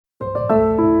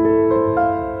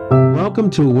Welcome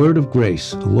to A Word of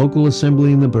Grace, a local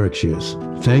assembly in the Berkshires.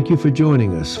 Thank you for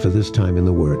joining us for this time in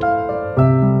the Word.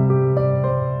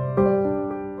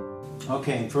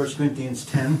 Okay, in 1 Corinthians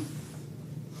 10,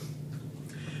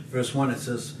 verse 1, it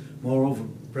says, "Moreover,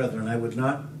 brethren, I would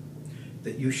not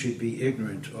that you should be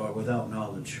ignorant or without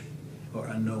knowledge or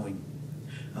unknowing,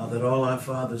 that all our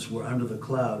fathers were under the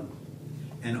cloud,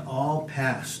 and all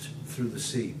passed through the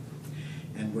sea,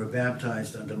 and were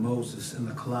baptized unto Moses in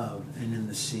the cloud and in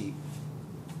the sea.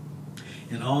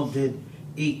 And all did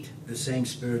eat the same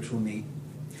spiritual meat,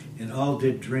 and all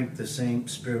did drink the same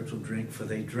spiritual drink, for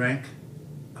they drank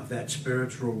of that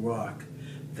spiritual rock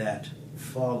that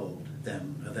followed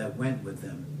them, or that went with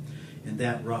them, and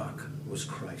that rock was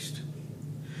Christ.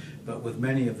 But with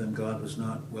many of them God was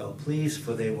not well pleased,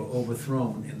 for they were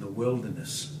overthrown in the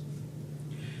wilderness."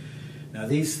 Now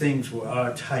these things were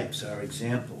our types, our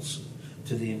examples,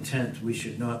 to the intent we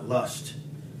should not lust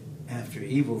after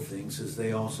evil things as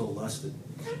they also lusted.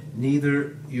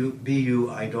 Neither be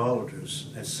you idolaters,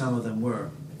 as some of them were.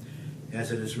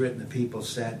 As it is written, the people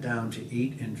sat down to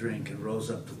eat and drink and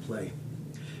rose up to play.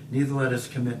 Neither let us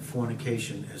commit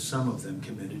fornication, as some of them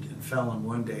committed, and fell in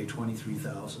one day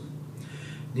 23,000.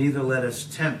 Neither let us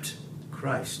tempt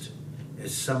Christ,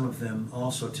 as some of them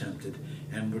also tempted,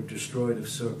 and were destroyed of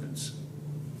serpents.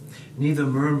 Neither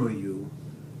murmur you,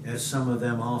 as some of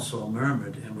them also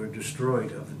murmured, and were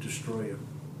destroyed of the destroyer.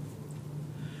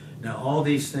 Now all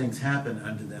these things happen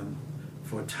unto them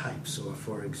for types, or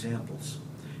for examples,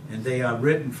 and they are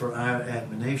written for our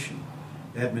admonition,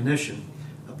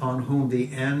 upon whom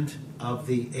the end of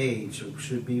the age, or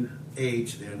should be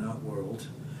age there, not world,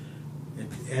 and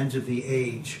the end of the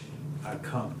age are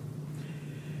come.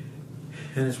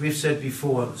 And as we've said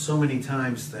before so many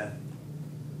times, that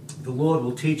the Lord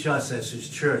will teach us as His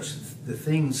church the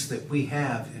things that we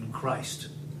have in Christ.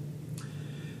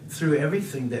 Through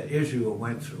everything that Israel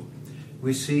went through,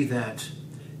 we see that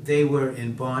they were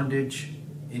in bondage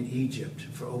in Egypt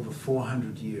for over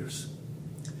 400 years.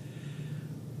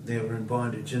 They were in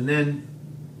bondage. And then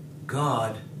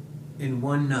God, in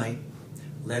one night,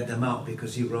 led them out,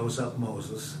 because He rose up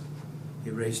Moses.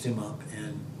 He raised him up,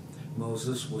 and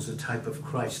Moses was a type of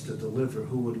Christ, the deliverer,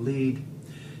 who would lead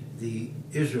the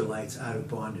Israelites out of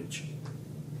bondage.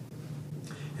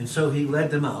 And so He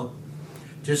led them out,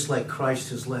 just like Christ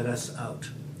has led us out.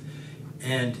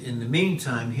 And in the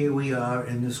meantime, here we are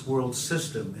in this world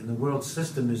system, and the world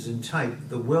system is in type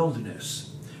the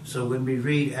wilderness. So when we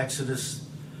read Exodus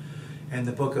and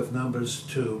the book of Numbers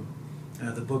too,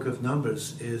 the book of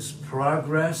Numbers is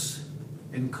progress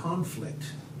and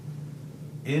conflict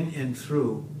in and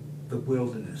through the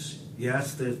wilderness.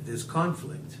 Yes, there's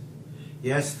conflict.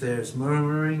 Yes, there's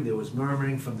murmuring. There was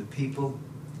murmuring from the people.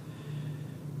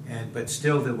 But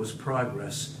still there was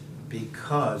progress,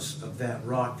 because of that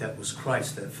rock that was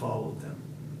Christ that followed them.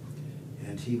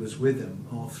 And He was with them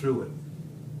all through it.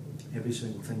 Every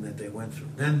single thing that they went through.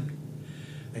 Then,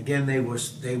 again, they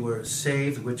were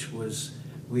saved, which was,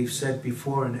 we've said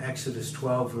before in Exodus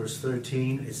 12, verse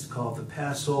 13, it's called the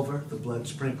Passover, the blood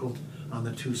sprinkled on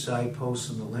the two side posts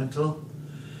and the lintel.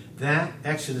 That,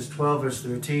 Exodus 12, verse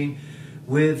 13,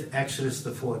 with Exodus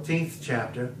the 14th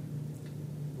chapter,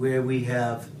 where we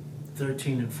have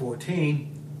 13 and 14,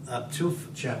 up to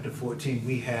chapter 14,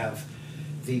 we have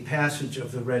the passage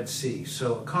of the Red Sea.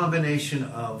 So a combination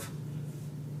of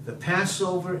the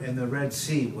Passover and the Red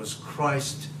Sea was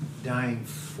Christ dying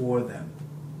for them.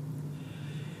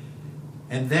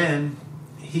 And then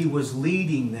He was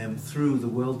leading them through the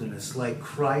wilderness, like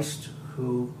Christ,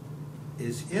 who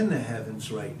is in the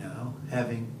heavens right now,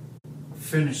 having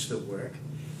finished the work.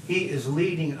 He is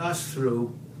leading us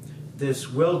through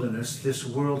this wilderness, this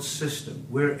world system.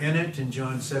 We're in it in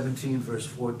John 17, verse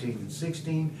 14 and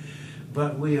 16,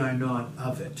 but we are not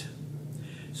of it.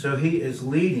 So He is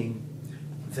leading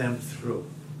them through.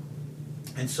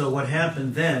 And so what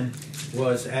happened then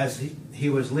was, as he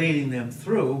was leading them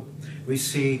through, we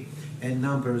see in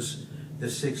Numbers, the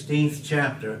 16th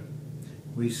chapter,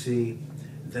 we see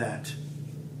that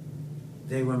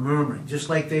they were murmuring, just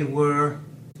like they were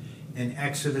in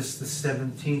Exodus, the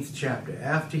 17th chapter.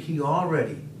 After He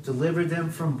already delivered them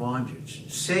from bondage,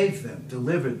 saved them,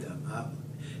 delivered them up,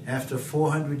 after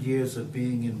 400 years of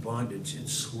being in bondage, in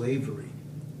slavery.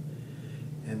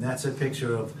 And that's a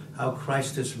picture of how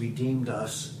Christ has redeemed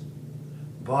us,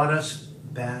 bought us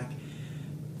back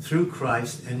through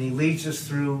Christ, and He leads us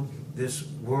through this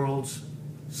world's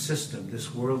system,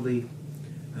 this worldly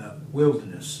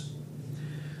wilderness.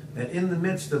 That in the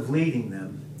midst of leading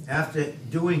them, after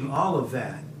doing all of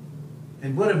that,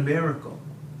 and what a miracle.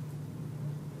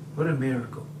 What a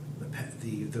miracle.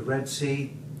 The Red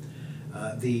Sea,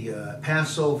 the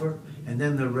Passover, and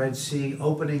then the Red Sea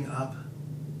opening up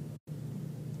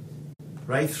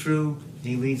right through.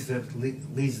 He leads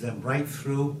them right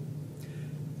through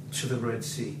to the Red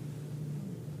Sea.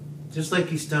 Just like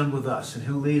he's done with us. And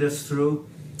he'll lead us through.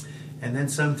 And then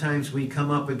sometimes we come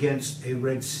up against a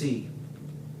Red Sea.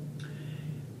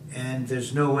 And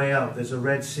there's no way out. There's a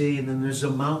Red Sea, and then there's a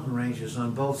mountain ranges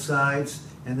on both sides.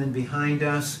 And then behind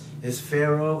us is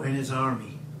Pharaoh and his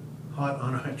army, hot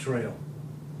on our trail.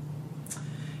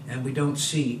 And we don't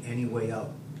see any way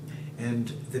out. And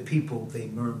the people, they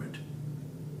murmured.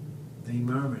 They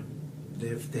murmured.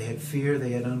 They had fear,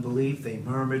 they had unbelief, they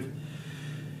murmured.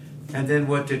 And then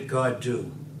what did God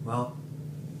do? Well,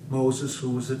 Moses,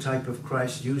 who was a type of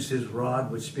Christ, used his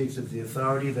rod, which speaks of the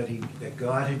authority that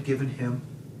God had given him.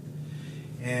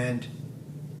 And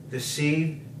the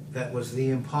sea that was the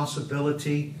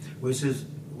impossibility was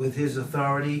with his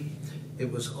authority,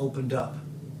 it was opened up.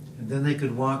 And then they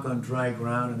could walk on dry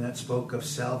ground, and that spoke of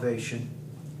salvation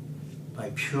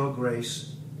by pure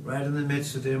grace. Right in the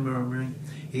midst of their murmuring,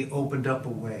 he opened up a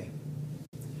way.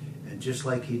 And just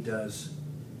like he does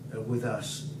with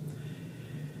us.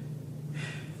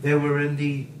 They were in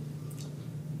the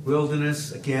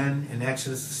wilderness, again, in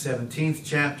Exodus the 17th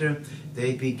chapter.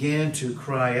 They began to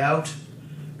cry out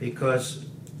because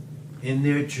in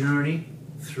their journey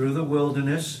through the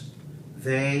wilderness,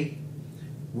 they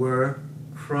were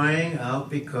crying out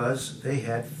because they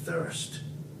had thirst.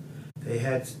 They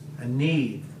had a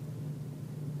need,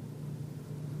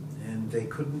 and they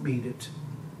couldn't meet it.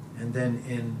 And then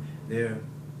in their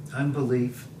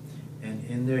unbelief and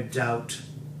in their doubt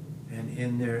and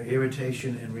in their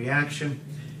irritation and reaction,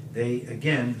 they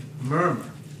again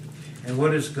murmur. And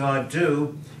what does God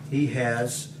do? He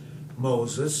has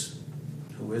Moses,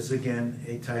 who is again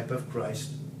a type of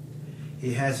Christ.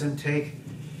 He has him take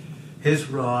his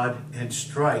rod and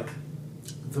strike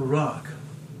the rock.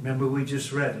 Remember, we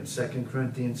just read in 2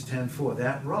 Corinthians 10:4,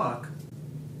 that rock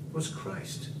was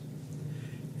Christ.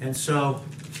 And so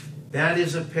that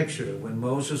is a picture when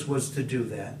Moses was to do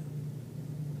that.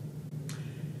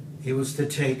 He was to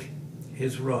take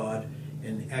his rod.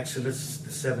 In Exodus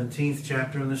the 17th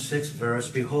chapter and the 6th verse,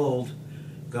 behold,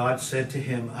 God said to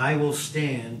him, I will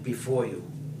stand before you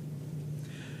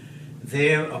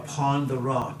there upon the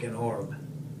rock in Horeb,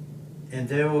 and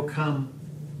there will come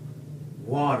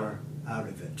water out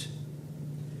of it,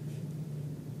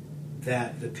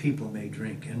 that the people may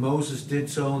drink. And Moses did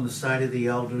so in the sight of the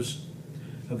elders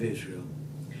of Israel.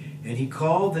 And he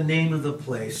called the name of the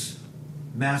place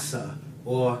Massah,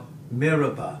 or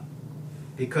Meribah,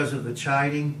 because of the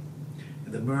chiding,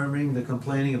 the murmuring, the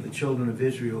complaining of the children of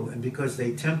Israel, and because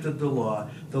they tempted the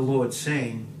Lord,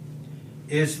 saying,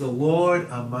 is the Lord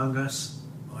among us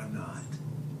or not?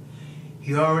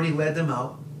 He already led them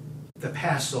out, the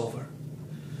Passover.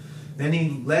 Then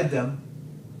he led them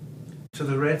to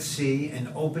the Red Sea and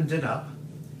opened it up.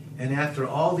 And after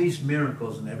all these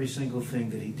miracles and every single thing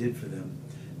that he did for them,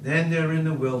 then they're in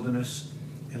the wilderness.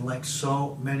 And like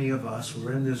so many of us,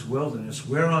 we're in this wilderness.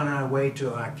 We're on our way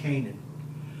to our Canaan,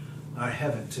 our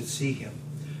heaven, to see him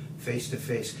face to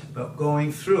face. But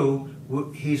going through,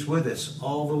 he's with us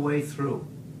all the way through.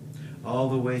 All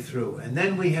the way through. And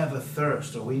then we have a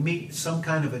thirst, or we meet some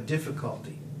kind of a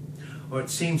difficulty, or it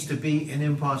seems to be an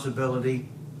impossibility.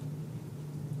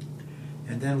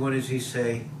 And then what does he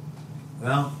say?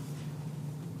 Well,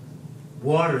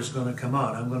 water is going to come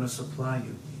out. I'm going to supply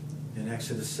you. In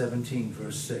Exodus 17,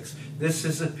 verse 6. This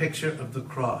is a picture of the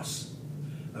cross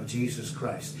of Jesus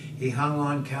Christ. He hung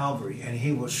on Calvary, and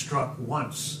he was struck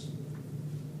once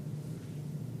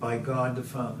by God the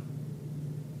Father.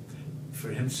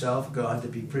 For himself, God to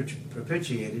be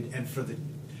propitiated, and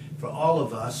for all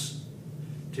of us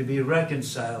to be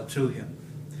reconciled to him.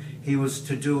 He was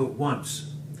to do it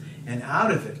once. And out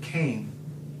of it came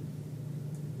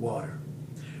water.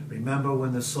 Remember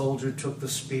when the soldier took the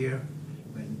spear?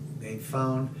 They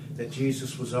found that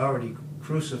Jesus was already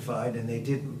crucified, and they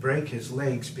didn't break his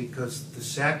legs because the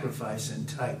sacrifice in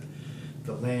type,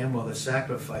 the lamb or the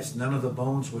sacrifice, none of the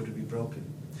bones were to be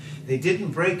broken. They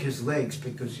didn't break his legs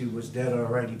because he was dead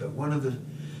already, but one of the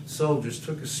soldiers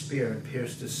took a spear and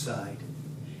pierced his side.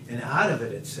 And out of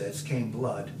it, it says, came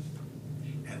blood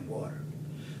and water.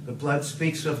 The blood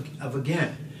speaks of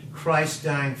again, Christ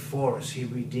dying for us. He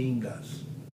redeemed us.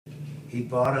 He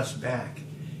bought us back.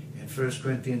 1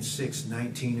 Corinthians 6,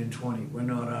 19 and 20. We're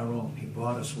not our own. He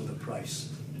bought us with a price.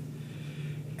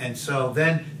 And so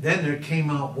then there came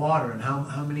out water. And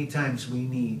how many times we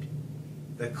need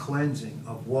the cleansing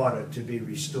of water to be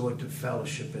restored to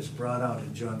fellowship is brought out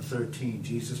in John 13.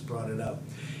 Jesus brought it out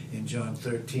in John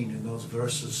 13 in those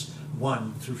verses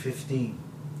 1 through 15.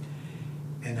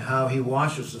 and how he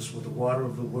washes us with the water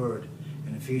of the word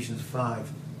in Ephesians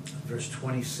 5, verse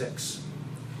 26.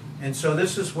 And so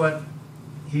this is what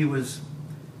he was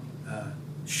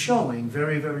showing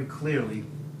very, very clearly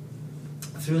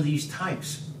through these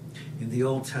types in the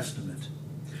Old Testament.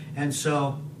 And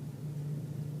so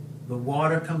the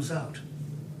water comes out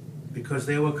because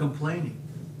they were complaining.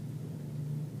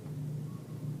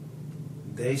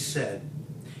 They said,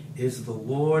 "Is the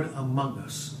Lord among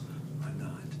us or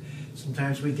not?"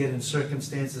 Sometimes we get in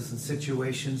circumstances and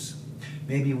situations.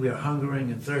 Maybe we are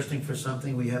hungering and thirsting for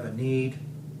something. We have a need.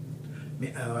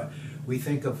 We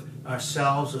think of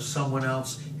ourselves or someone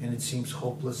else, and it seems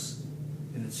hopeless,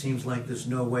 and it seems like there's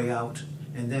no way out.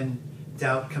 And then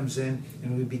doubt comes in,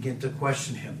 and we begin to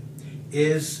question him.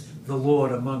 Is the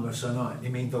Lord among us or not?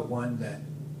 You mean the one that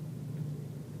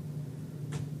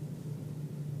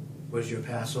was your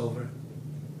Passover?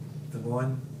 The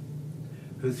one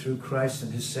who through Christ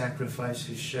and his sacrifice,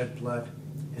 his shed blood,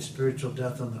 his spiritual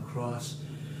death on the cross,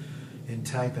 in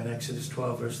type in Exodus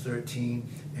 12, verse 13,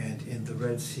 and in the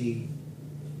Red Sea.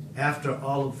 After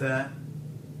all of that,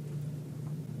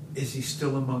 is he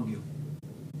still among you?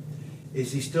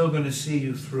 Is he still going to see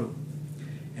you through?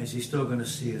 Is he still going to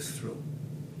see us through?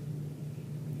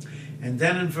 And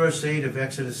then in verse 8 of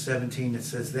Exodus 17, it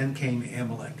says, "Then came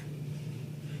Amalek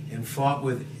and fought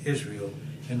with Israel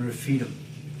in Rephidim."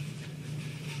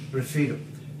 Rephidim.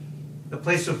 The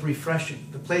place of refreshing,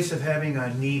 the place of having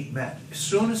our need met. As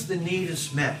soon as the need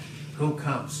is met, who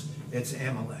comes? It's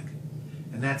Amalek.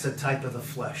 And that's a type of the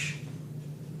flesh.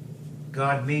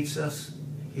 God meets us.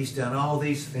 He's done all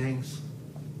these things.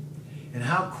 And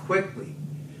how quickly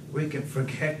we can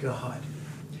forget God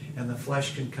and the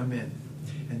flesh can come in.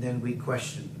 And then we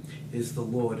question, is the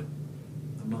Lord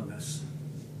among us?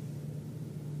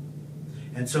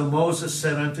 And so Moses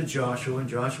said unto Joshua, and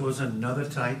Joshua is another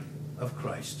type of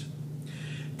Christ,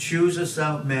 "Choose us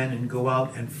out men and go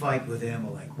out and fight with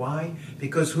Amalek." Why?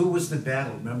 Because who was the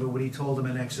battle? Remember what he told them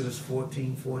in Exodus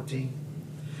 14:14?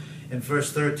 In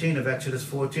verse 13 of Exodus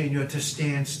 14, you're to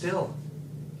stand still.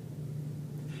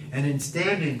 And in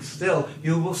standing still,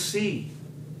 you will see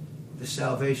the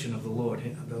salvation of the Lord,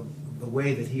 the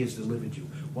way that he has delivered you.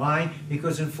 Why?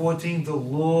 Because in 14, the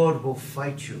Lord will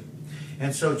fight you.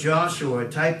 And so Joshua, a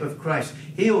type of Christ,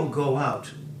 he will go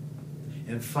out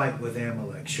and fight with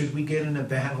Amalek. Should we get in a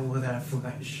battle with our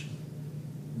flesh?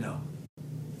 No.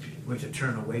 We're to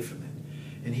turn away from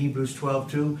it. In Hebrews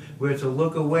 12:2, we're to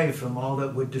look away from all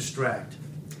that would distract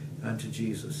unto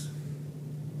Jesus.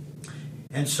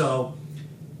 And so,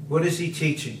 what is he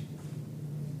teaching?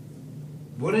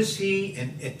 What is he,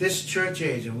 at this church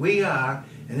age, and we are,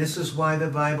 and this is why the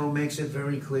Bible makes it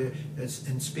very clear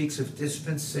and speaks of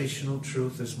dispensational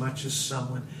truth as much as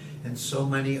someone and so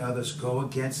many others go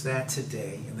against that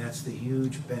today, and that's the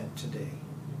huge bent today,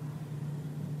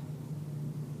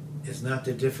 is not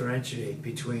to differentiate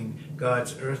between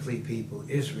God's earthly people,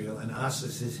 Israel, and us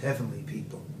as his heavenly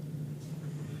people.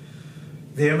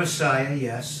 Their Messiah,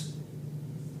 yes,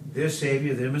 their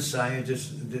Savior, their Messiah,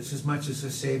 just as much as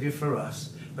a Savior for us,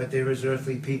 but they're his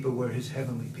earthly people, we're his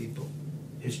heavenly people,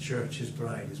 his church, his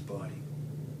bride, his body.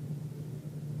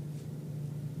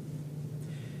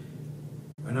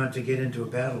 We're not to get into a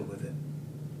battle with it,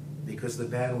 because the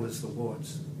battle is the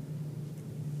Lord's.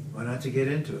 We're not to get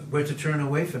into it. We're to turn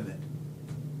away from it.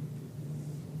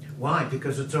 Why?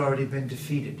 Because it's already been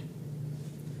defeated.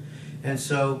 And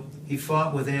so he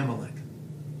fought with Amalek.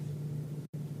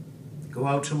 Go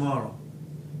out tomorrow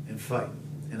and fight,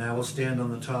 and I will stand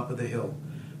on the top of the hill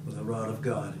with the rod of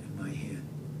God in my hand.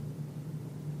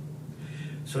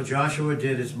 So Joshua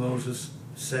did as Moses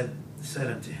said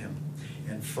unto him,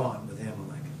 and fought with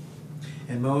Amalek.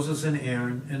 And Moses and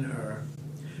Aaron and Hur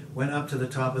went up to the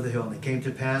top of the hill. And it came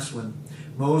to pass when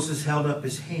Moses held up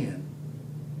his hand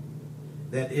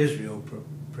that Israel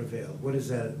prevailed. What is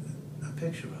that a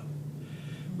picture of?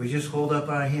 We just hold up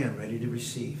our hand ready to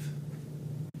receive.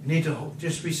 We need to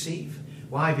just receive.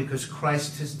 Why? Because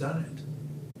Christ has done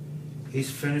it.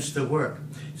 He's finished the work.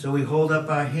 So we hold up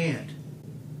our hand.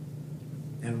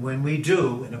 And when we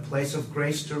do, in a place of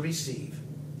grace to receive,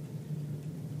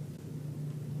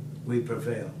 we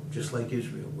prevail, just like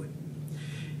Israel would.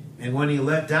 And when he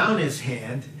let down his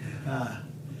hand,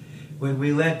 when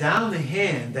we let down the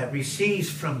hand that receives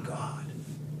from God,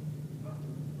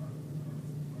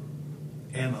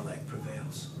 Amalek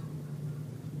prevails.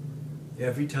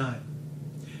 Every time.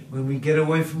 When we get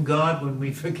away from God, when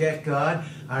we forget God,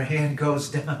 our hand goes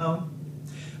down.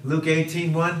 Luke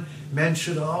 18:1, men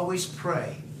should always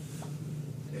pray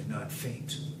and not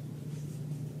faint.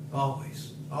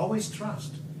 Always. Always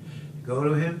trust. Go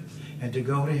to him, And to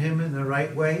go to him in the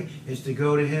right way is to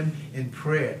go to him in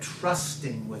prayer,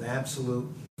 trusting with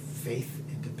absolute faith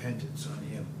and dependence on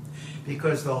him.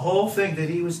 Because the whole thing that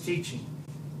he was teaching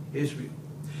Israel,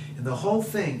 and the whole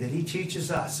thing that he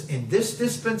teaches us in this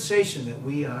dispensation that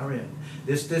we are in,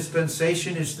 this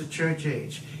dispensation is the church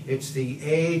age. It's the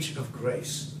age of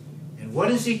grace. And what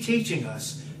is he teaching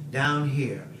us down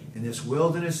here in this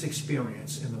wilderness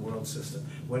experience in the world system?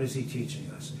 What is he teaching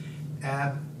us?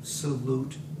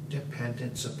 Absolute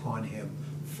dependence upon him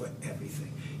for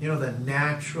everything. You know, the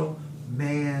natural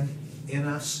man in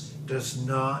us does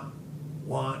not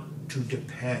want to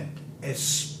depend,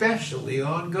 especially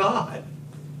on God.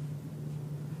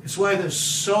 It's why there's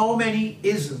so many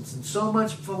isms and so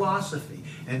much philosophy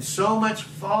and so much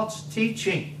false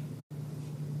teaching.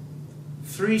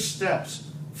 3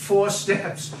 steps, 4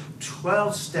 steps,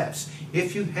 12 steps.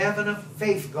 If you have enough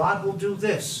faith, God will do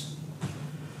this.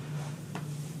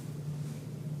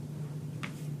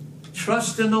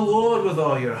 Trust in the Lord with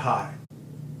all your heart.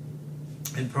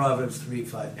 In Proverbs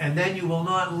 3:5. And then you will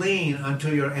not lean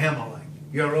unto your Amalek,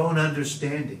 your own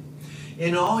understanding.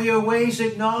 In all your ways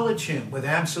acknowledge him with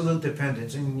absolute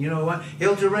dependence. And you know what?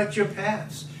 He'll direct your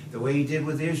paths the way he did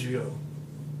with Israel.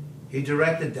 He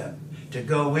directed them to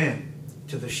go in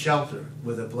to the shelter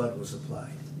where the blood was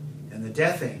applied. And the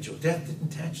death angel, death didn't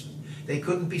touch them. They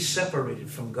couldn't be separated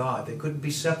from God. They couldn't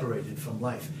be separated from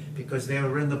life because they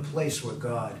were in the place where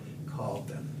God called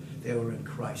them. They were in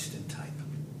Christ in type.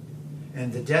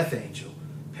 And the death angel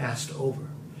passed over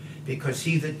because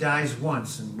he that dies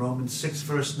once, in Romans 6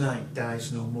 verse 9,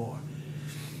 dies no more.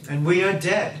 And we are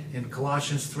dead in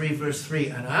Colossians 3 verse 3,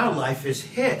 and our life is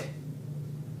hid.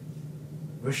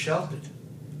 We're sheltered,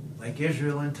 like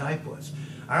Israel in type was.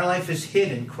 Our life is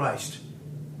hid in Christ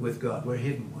with God. We're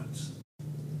hidden ones.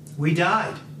 We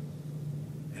died,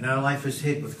 and our life is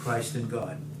hid with Christ in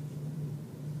God.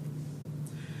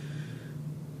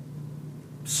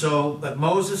 So, but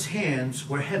Moses' hands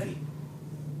were heavy.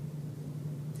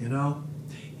 You know,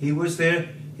 he was their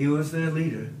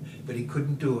leader, but he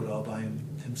couldn't do it all by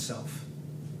himself.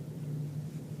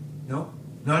 No,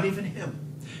 not even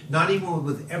him. Not even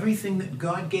with everything that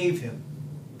God gave him.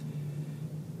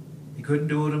 He couldn't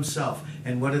do it himself.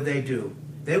 And what did they do?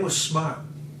 They were smart.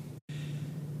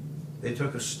 They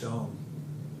took a stone.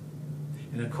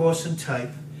 And of course in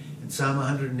type, in Psalm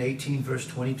 118 verse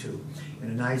 22,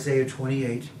 and in Isaiah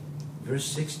 28 verse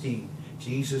 16,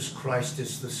 Jesus Christ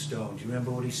is the stone. Do you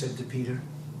remember what he said to Peter?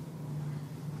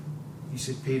 He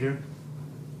said, Peter,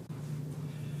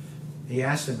 he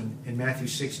asked him in Matthew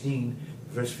 16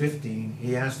 verse 15,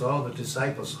 he asked all the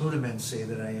disciples, who do men say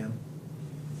that I am?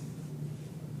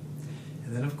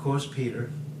 And then of course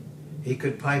Peter, he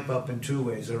could pipe up in 2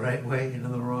 ways, the right way and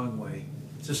the wrong way,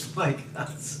 just like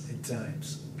us at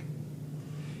times.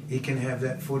 He can have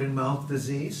that foot and mouth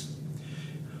disease,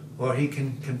 or he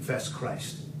can confess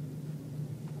Christ.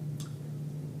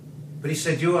 But he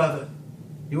said, you are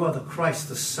the Christ,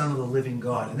 the Son of the living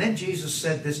God. And then Jesus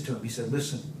said this to him. He said,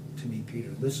 listen to me,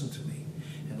 Peter, listen to me.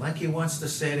 And like he wants to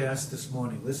say to us this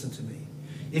morning, listen to me.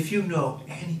 If you know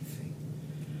anything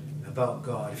about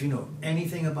God, if you know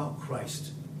anything about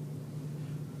Christ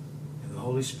and the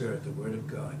Holy Spirit, the Word of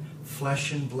God,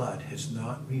 flesh and blood has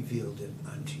not revealed it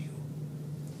unto you,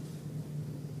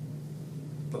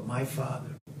 but my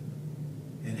Father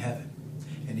in heaven.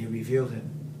 And he revealed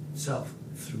himself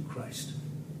through Christ.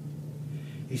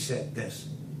 He said this,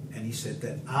 and he said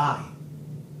that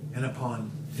and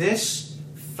upon this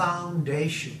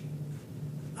foundation,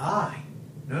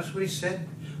 notice what he said?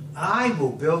 I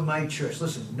will build my church.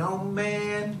 Listen, no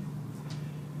man,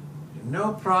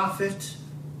 no prophet,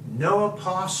 no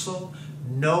apostle,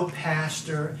 no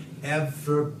pastor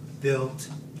ever built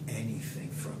anything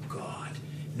for God.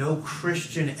 No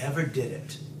Christian ever did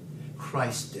it.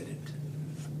 Christ did it.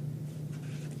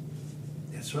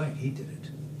 That's right, he did it.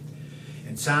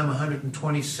 In Psalm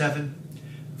 127,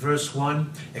 verse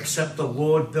 1, except the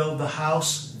Lord build the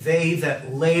house, they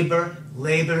that labor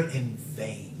in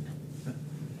vain.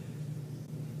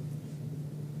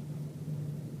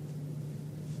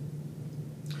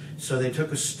 So they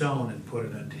took a stone and put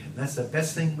it unto him. That's the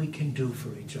best thing we can do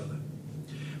for each other.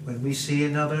 When we see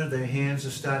another, their hands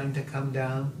are starting to come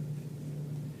down.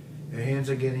 Their hands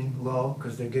are getting low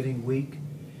because they're getting weak.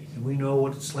 And we know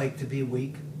what it's like to be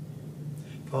weak.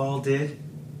 Paul did.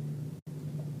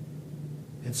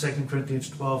 In 2 Corinthians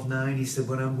 12:9, he said,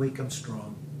 when I'm weak, I'm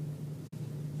strong.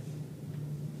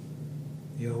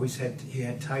 He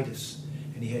had Titus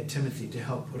and he had Timothy to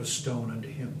help put a stone under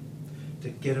him, to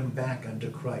get him back under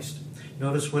Christ.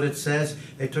 Notice what it says.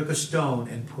 They took a stone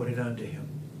and put it under him.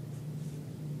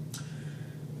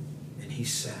 And he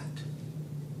sat.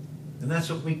 And that's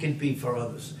what we can be for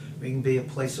others. We can be a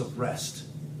place of rest.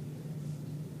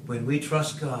 When we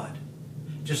trust God,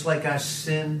 just like our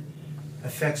sin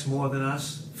affects more than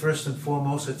us, first and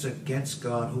foremost, it's against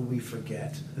God who we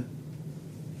forget.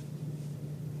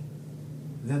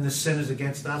 Then the sin is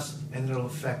against us, and it'll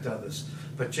affect others.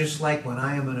 But just like when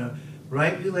I am in a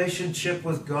right relationship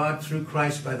with God through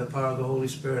Christ by the power of the Holy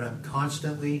Spirit, I'm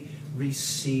constantly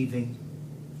receiving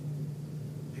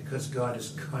because God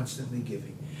is constantly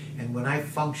giving. And when I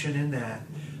function in that,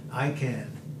 I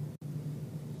can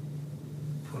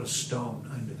put a stone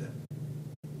under them.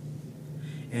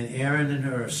 And Aaron and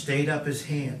Hur stayed up his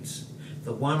hands,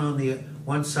 the one on the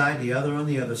one side, the other on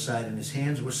the other side, and his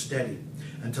hands were steady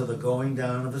until the going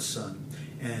down of the sun.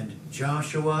 And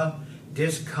Joshua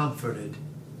discomforted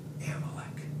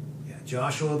Amalek. Yeah,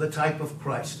 Joshua, the type of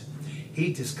Christ,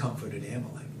 he discomforted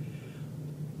Amalek.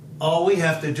 All we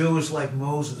have to do is, like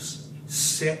Moses,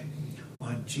 sit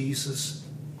on Jesus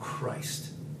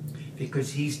Christ,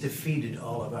 because he's defeated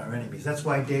all of our enemies. That's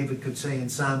why David could say in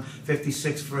Psalm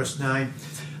 56, verse 9,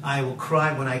 I will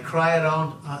cry, when I cry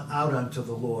out unto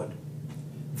the Lord,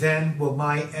 then will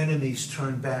my enemies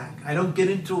turn back. I don't get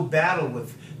into a battle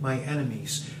with my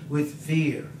enemies with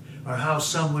fear or how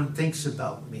someone thinks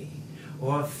about me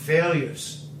or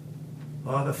failures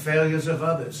or the failures of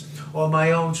others or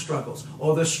my own struggles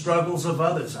or the struggles of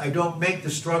others. I don't make the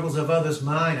struggles of others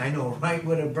mine. I know right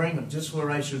where to bring them, just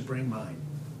where I should bring mine.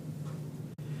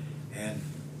 And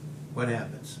what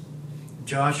happens?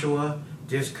 Joshua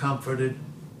discomforted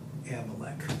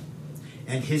Amalek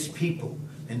and his people.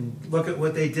 And look at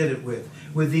what they did it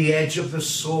with the edge of the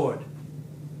sword.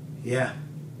 Yeah.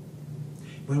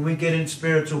 When we get in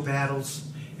spiritual battles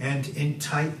and in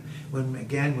type, when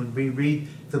we read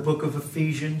the book of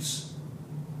Ephesians,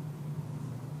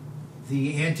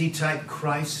 the antitype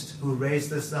Christ who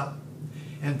raised us up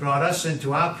and brought us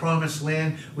into our promised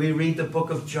land, we read the book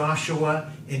of Joshua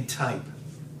in type.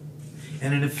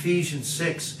 And in Ephesians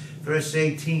 6, verse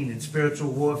 18, in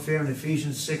spiritual warfare, in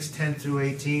Ephesians 6, 10 through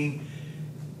 18,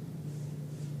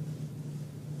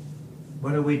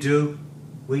 what do?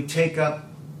 We take up,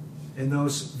 in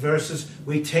those verses,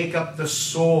 we take up the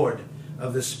sword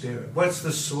of the Spirit. What's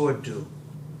the sword do?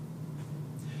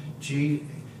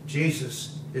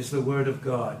 Jesus is the Word of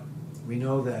God. We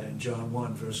know that in John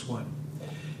 1, verse 1.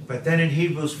 But then in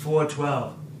Hebrews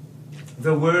 4:12,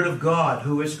 the Word of God,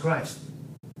 who is Christ,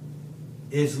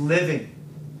 is living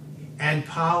and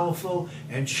powerful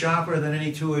and sharper than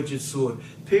any two-edged sword,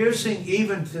 piercing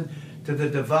even to the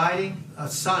dividing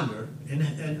asunder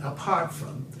and apart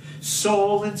from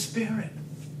soul and spirit,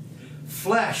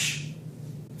 flesh,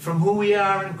 from who we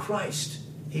are in Christ.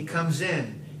 He comes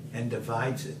in and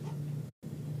divides it.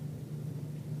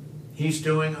 He's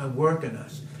doing a work in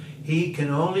us. He can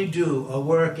only do a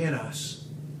work in us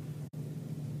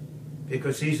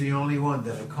because he's the only one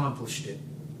that accomplished it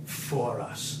for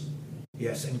us.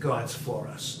 Yes, and God's for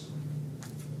us.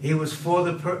 He was for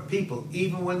the people,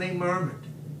 even when they murmured.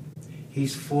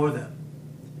 He's for them.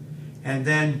 And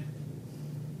then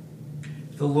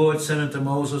the Lord said unto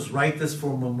Moses, write this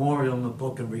for a memorial in the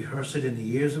book and rehearse it in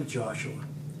the ears of Joshua,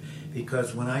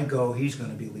 because when I go, he's going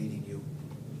to be leading you.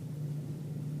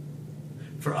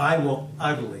 For I will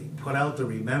utterly put out the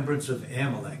remembrance of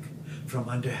Amalek from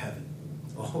under heaven.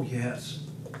 Oh, yes.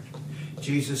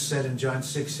 Jesus said in John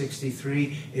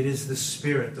 6:63, it is the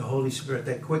Spirit, the Holy Spirit,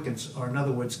 that quickens, or in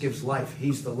other words, gives life.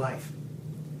 He's the life.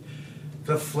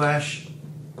 The flesh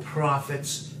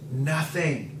profits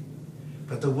nothing.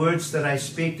 But the words that I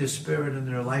speak, the Spirit in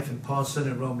their life. And Paul said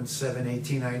in Romans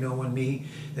 7:18, I know in me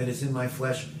that is in my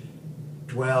flesh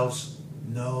dwells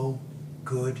no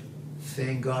good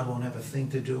thing. God won't have a thing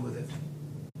to do with it.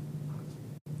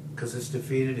 Because it's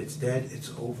defeated, it's dead,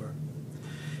 it's over.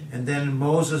 And then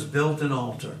Moses built an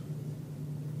altar.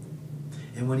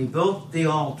 And when he built the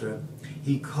altar,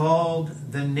 he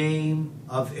called the name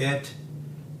of it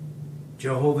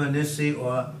Jehovah Nissi,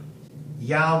 or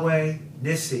Yahweh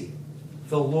Nissi,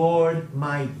 the Lord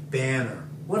my banner.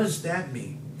 What does that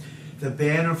mean? The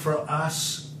banner for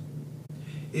us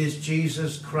is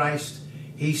Jesus Christ.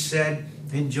 He said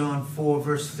in John 4,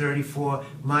 verse 34,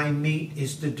 my meat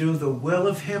is to do the will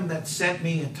of him that sent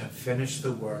me and to finish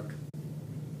the work.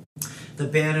 The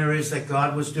banner is that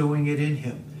God was doing it in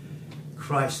him,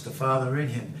 Christ the Father in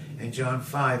him, in John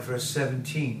 5, verse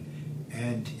 17,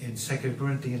 and in 2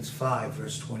 Corinthians 5,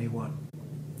 verse 21.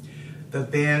 The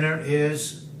banner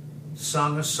is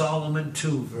Song of Solomon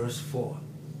 2, verse 4.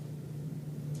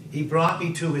 He brought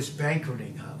me to his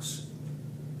banqueting house,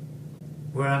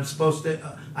 where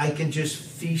I can just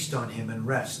feast on him and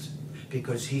rest,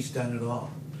 because he's done it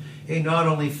all. He not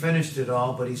only finished it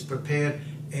all, but he's prepared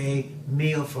a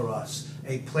meal for us,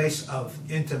 a place of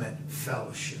intimate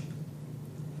fellowship.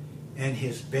 And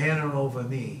his banner over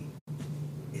me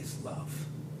is love.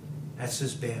 That's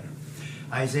his banner.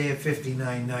 Isaiah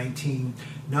 59:19.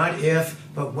 Not if,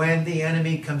 but when the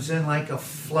enemy comes in like a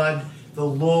flood, the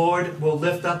Lord will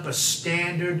lift up a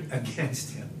standard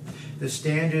against him. The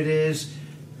standard is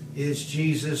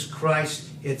Jesus Christ.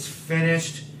 It's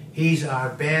finished. He's our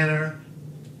banner.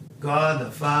 God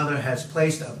the Father has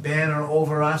placed a banner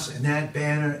over us, and that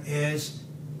banner is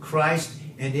Christ,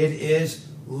 and it is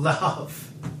love.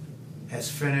 Has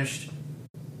finished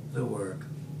the work.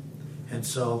 And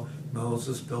so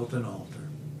Moses built an altar.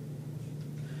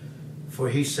 For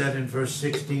he said in verse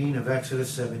 16 of Exodus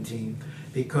 17,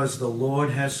 because the Lord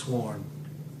has sworn,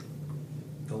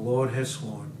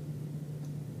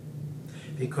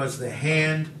 because the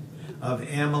hand of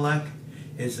Amalek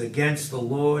is against the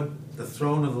Lord, the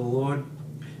throne of the Lord,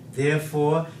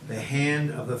 therefore the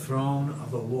hand of the throne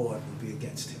of the Lord will be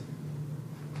against him.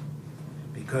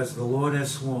 Because the Lord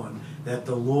has sworn that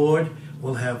the Lord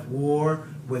will have war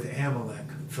with Amalek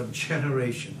from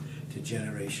generation to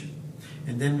generation.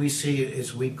 And then we see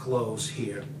as we close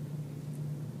here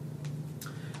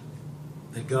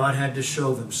that God had to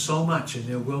show them so much in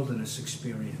their wilderness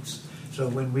experience. So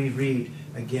when we read,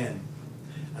 again,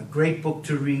 a great book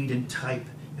to read and type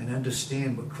and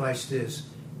understand what Christ is,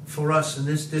 for us in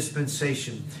this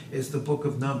dispensation is the book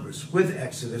of Numbers with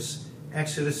Exodus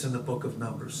and the book of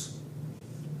Numbers.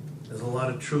 There's a lot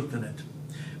of truth in it.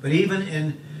 But even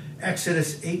in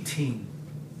Exodus 18,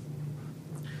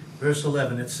 verse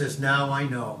 11, it says, now I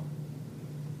know.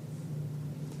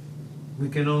 We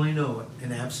can only know it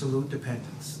in absolute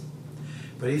dependence.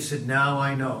 But he said, now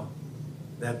I know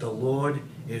that the Lord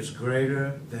is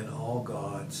greater than all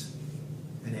gods.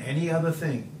 And any other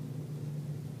thing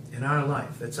in our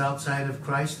life that's outside of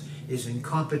Christ is in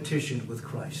competition with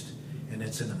Christ. And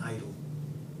it's an idol.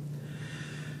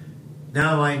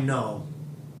 Now I know.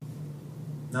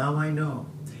 Now I know.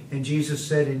 And Jesus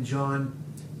said in John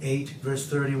 8, verse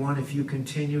 31, if you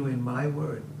continue in my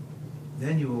word,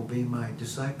 then you will be my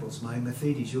disciples, my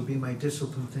Mathetes. You'll be my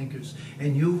disciplined thinkers.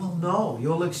 And you will know.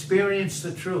 You'll experience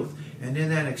the truth. And in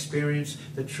that experience,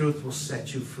 the truth will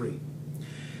set you free.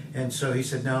 And so he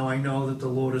said, now I know that the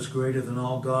Lord is greater than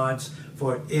all gods,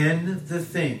 for in the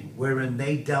thing wherein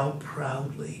they dealt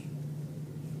proudly,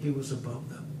 he was above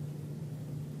them.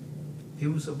 He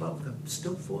was above them,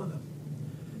 still for them.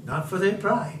 Not for their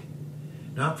pride,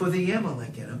 not for the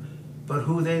Amalek in them, but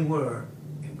who they were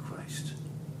in Christ.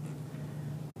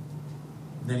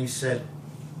 And then he said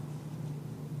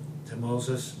to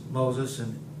Moses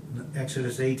in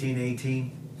Exodus 18:18,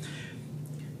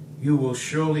 you will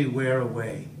surely wear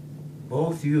away,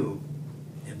 both you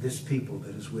and this people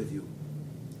that is with you.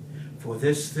 For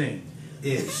this thing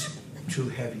is too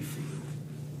heavy for you.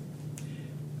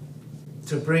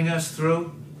 To bring us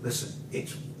through, listen,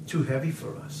 it's too heavy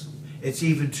for us. It's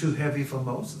even too heavy for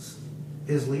Moses,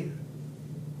 his leader.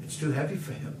 It's too heavy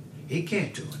for him. He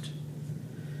can't do it.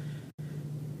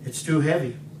 It's too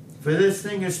heavy. For this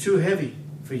thing is too heavy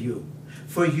for you.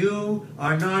 For you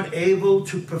are not able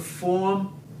to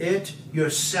perform it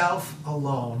yourself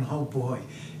alone. Oh boy,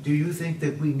 do you think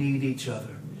that we need each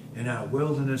other in our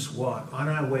wilderness walk, on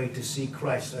our way to see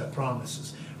Christ, our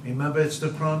promises? Remember, it's the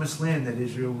promised land that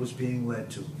Israel was being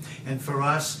led to. And for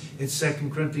us, it's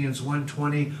 2 Corinthians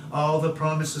 1:20, all the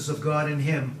promises of God in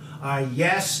him are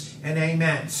yes and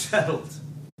amen, settled.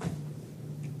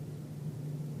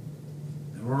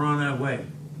 And we're on our way.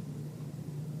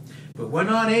 But we're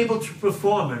not able to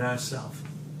perform it ourselves.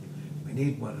 We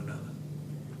need one another.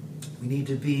 We need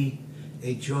to be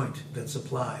a joint that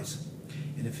supplies.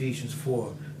 In Ephesians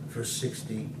 4, verse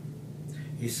 16.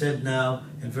 He said now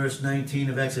in verse 19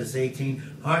 of Exodus 18,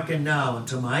 hearken now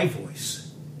unto my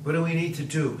voice. What do we need to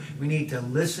do? We need to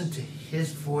listen to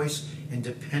his voice and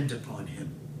depend upon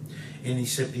him. And he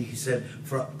said,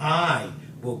 for I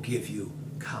will give you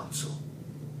counsel.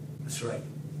 That's right.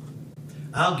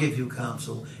 I'll give you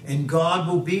counsel, and God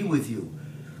will be with you.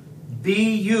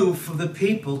 Be you for the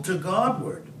people to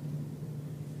Godward.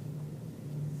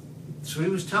 So he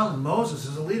was telling Moses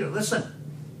as a leader, listen,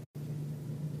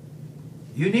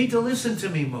 you need to listen to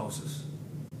me, Moses,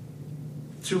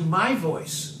 to my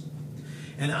voice,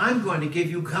 and I'm going to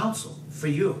give you counsel for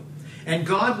you, and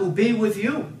God will be with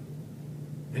you.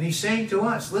 And he's saying to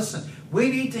us, listen, we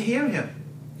need to hear him.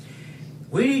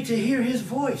 We need to hear his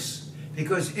voice,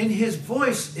 because in his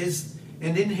voice is,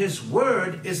 and in his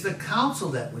word is the counsel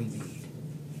that we need.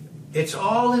 It's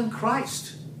all in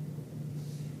Christ.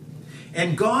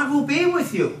 And God will be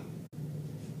with you.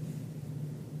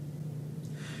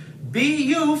 Be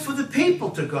you for the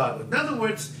people to God with. In other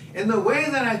words, in the way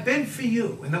that I've been for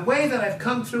you, in the way that I've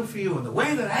come through for you, in the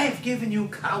way that I have given you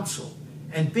counsel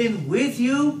and been with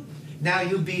you, now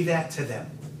you be that to them.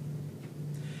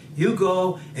 You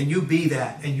go and you be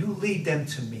that, and you lead them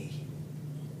to me.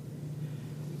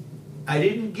 I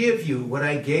didn't give you what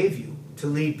I gave you to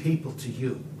lead people to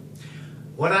you.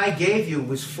 What I gave you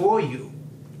was for you,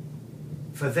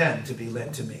 for them to be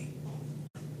led to me.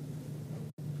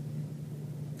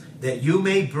 That you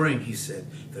may bring, he said,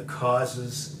 the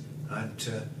causes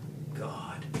unto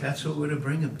God. That's what we're to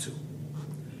bring them to.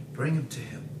 Bring them to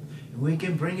him. And we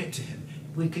can bring it to him.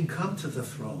 We can come to the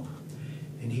throne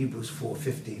in Hebrews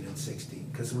 4:15 and 16,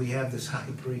 because we have this high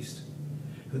priest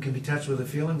who can be touched with the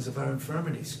feelings of our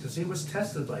infirmities, because he was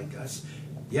tested like us,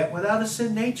 yet without a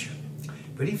sin nature.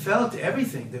 But he felt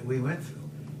everything that we went through.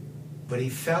 But he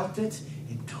felt it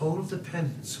in total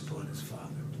dependence upon his Father.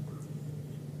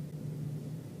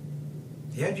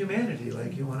 He had humanity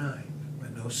like you and I,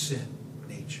 but no sin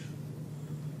nature.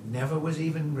 Never was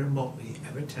even remotely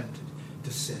ever tempted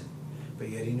to sin. But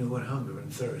yet he knew what hunger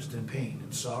and thirst and pain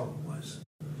and sorrow was.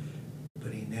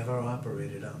 But he never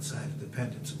operated outside of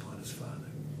dependence upon his Father.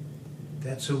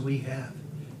 That's who we have.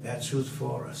 That's who's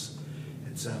for us.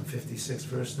 In Psalm 56,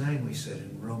 verse 9, we said,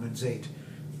 in Romans 8,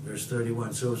 verse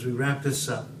 31. So as we wrap this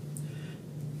up,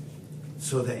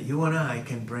 so that you and I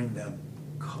can bring them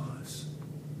cause.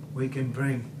 We can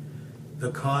bring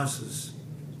the causes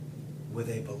where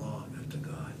they belong unto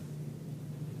God.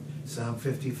 Psalm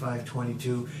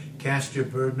 55:22, cast your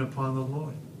burden upon the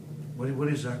Lord. What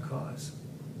is our cause?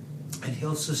 And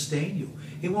he'll sustain you.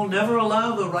 He will never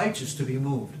allow the righteous to be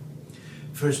moved.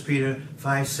 1 Peter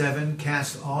 5:7,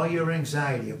 cast all your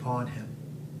anxiety upon him,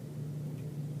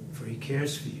 for he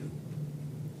cares for you.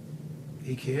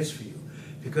 He cares for you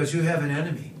because you have an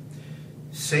enemy.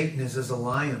 Satan is as a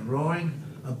lion roaring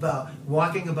about,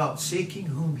 walking about, seeking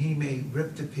whom he may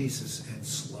rip to pieces and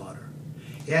slaughter.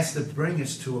 He has to bring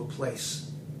us to a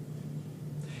place.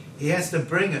 He has to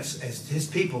bring us as his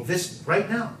people, this right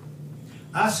now,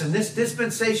 us in this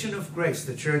dispensation of grace,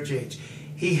 the church age.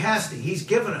 He's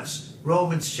given us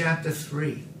Romans chapter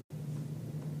 3.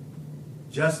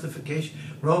 Justification.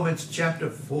 Romans chapter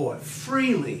 4.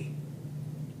 Freely.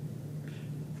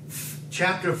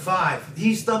 Chapter 5.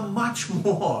 He's done much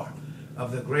more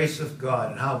of the grace of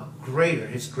God and how greater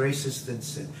his grace is than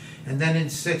sin. And then in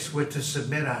 6, we're to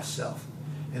submit ourselves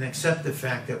and accept the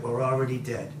fact that we're already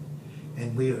dead.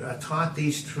 And we are taught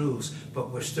these truths, but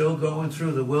we're still going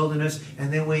through the wilderness.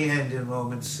 And then we end in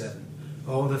Romans 7.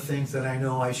 Oh, the things that I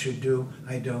know I should do,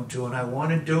 I don't do. And I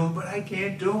want to do them, but I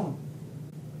can't do them.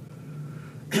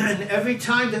 And every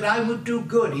time that I would do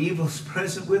good, evil's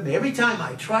present with me. Every time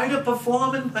I try to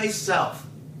perform in myself,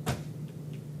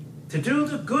 to do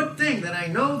the good thing that I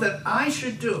know that I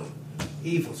should do,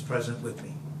 evil's present with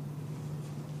me.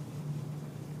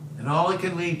 And all it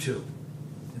can lead to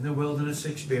in the wilderness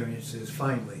experience is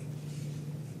finally,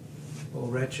 oh,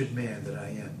 wretched man that I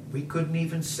am. We couldn't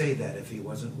even say that if he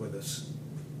wasn't with us.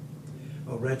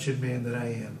 Oh, wretched man that I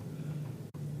am.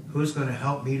 Who's going to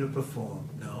help me to perform?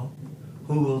 No.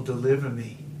 Who will deliver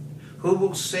me? Who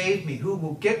will save me? Who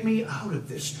will get me out of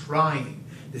this trying,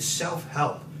 this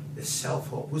self-help, this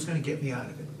self-hope? Who's going to get me out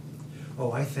of it?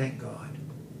 Oh, I thank God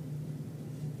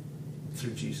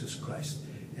through Jesus Christ.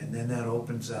 And then that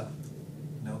opens up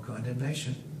no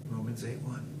condemnation, Romans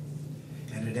 8:1.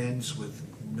 And it ends with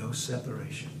no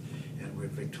separation, and we're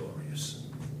victorious.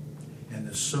 And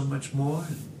there's so much more.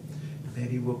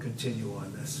 Maybe we'll continue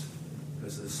on this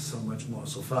because there's so much more.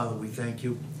 So, Father, we thank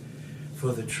you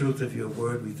for the truth of your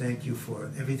word. We thank you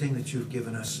for everything that you've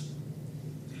given us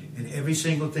and every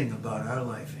single thing about our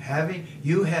life. Having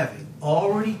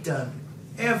already done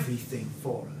everything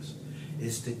for us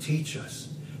is to teach us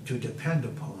to depend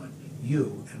upon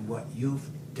you and what you've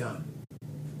done.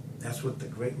 That's what the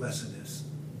great lesson is.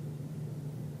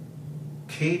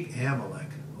 Keep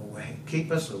Amalek away.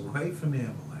 Keep us away from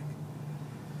Amalek.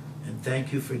 And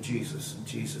thank you for Jesus. In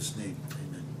Jesus' name,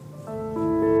 amen.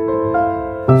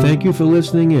 Thank you for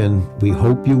listening in. We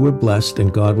hope you were blessed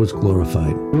and God was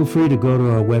glorified. Feel free to go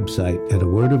to our website at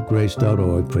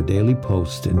awordofgrace.org for daily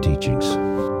posts and teachings.